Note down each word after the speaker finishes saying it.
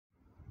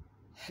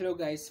Hello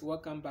guys,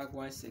 welcome back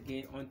once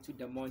again onto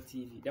Demon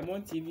TV.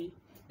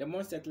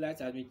 Demon satellite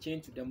has been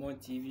changed to Demon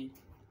TV.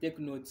 Take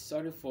note,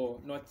 sorry for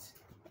not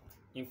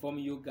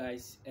informing you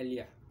guys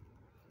earlier.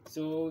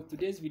 So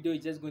today's video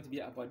is just going to be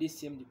about this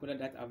same decoder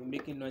that I've been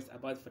making noise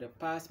about for the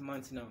past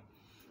months now.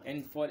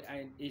 And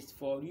it's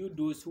for you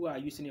those who are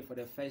using it for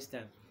the first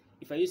time.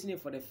 If you're using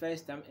it for the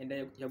first time and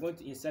then you're going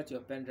to insert your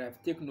pen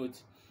drive, take note,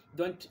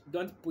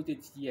 don't put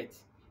it yet.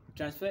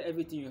 Transfer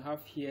everything you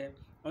have here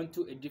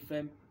onto a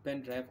different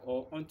pen drive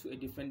or onto a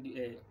different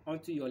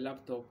onto your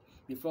laptop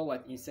before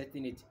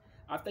inserting it.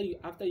 After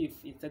you've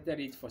inserted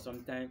it for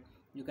some time,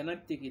 you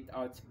cannot take it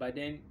out, but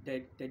then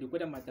the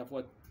decoder might have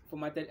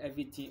formatted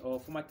everything or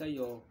formatted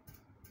your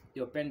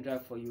pen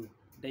drive for you.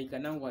 Then you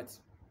can now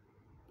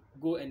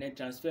go and then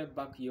transfer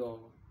back your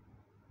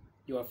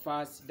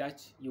files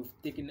that you've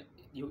taken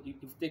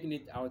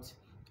it out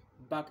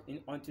back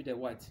onto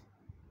the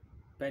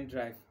pen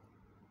drive.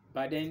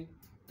 But then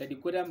the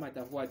decoder might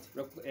have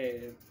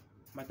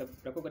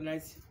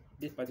recognized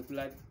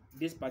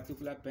this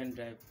particular pen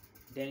drive.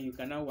 Then you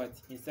can now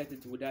insert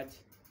it without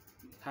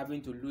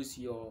having to lose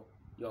your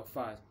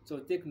files. So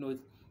take note,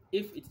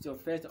 if it's your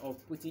first of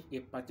putting a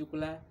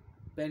particular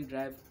pen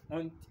drive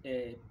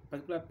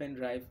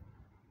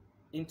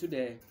into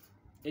the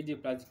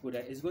AJ Plus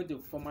decoder, it's going to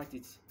format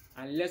it,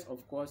 unless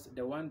of course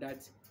the one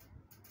that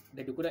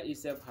the decoder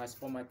itself has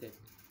formatted.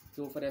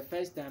 So for the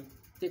first time,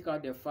 take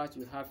out the files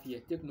you have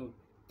here. Take note,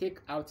 take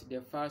out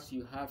the files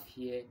you have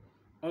here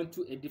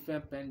onto a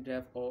different pen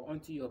drive or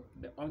onto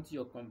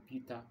your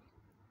computer.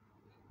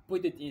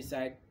 Put it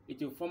inside. It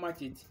will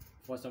format it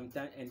for some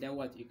time, and then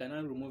you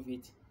cannot remove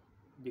it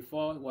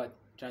before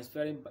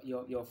transferring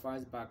your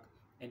files back.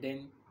 And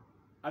then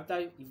after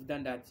you've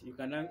done that, you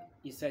cannot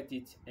insert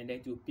it, and then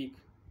it will pick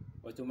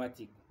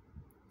automatic.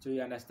 So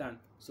you understand?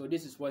 So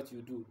this is what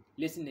you do.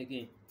 Listen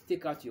again.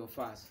 Take out your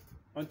files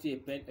onto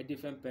a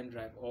different pen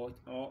drive or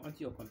onto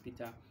your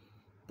computer.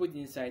 Put it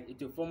inside. It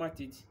will format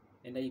it,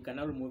 and then you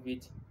cannot remove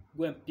it.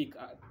 Go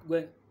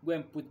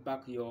and put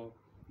back your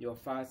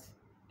files,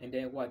 and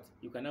then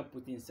you cannot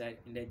put inside,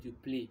 and then to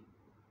play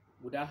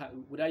without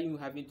you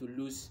having to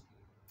lose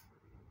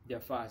the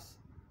files.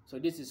 So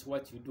this is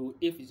what you do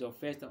if it's your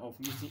first time of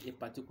using a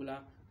particular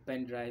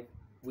pen drive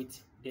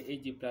with the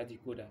AJ Plus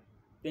decoder.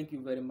 Thank you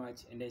very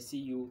much, and then see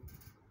you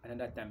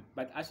another time.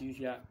 But as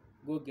usual,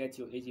 go get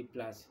your AJ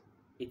Plus.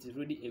 It is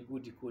really a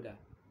good decoder.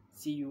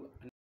 See you.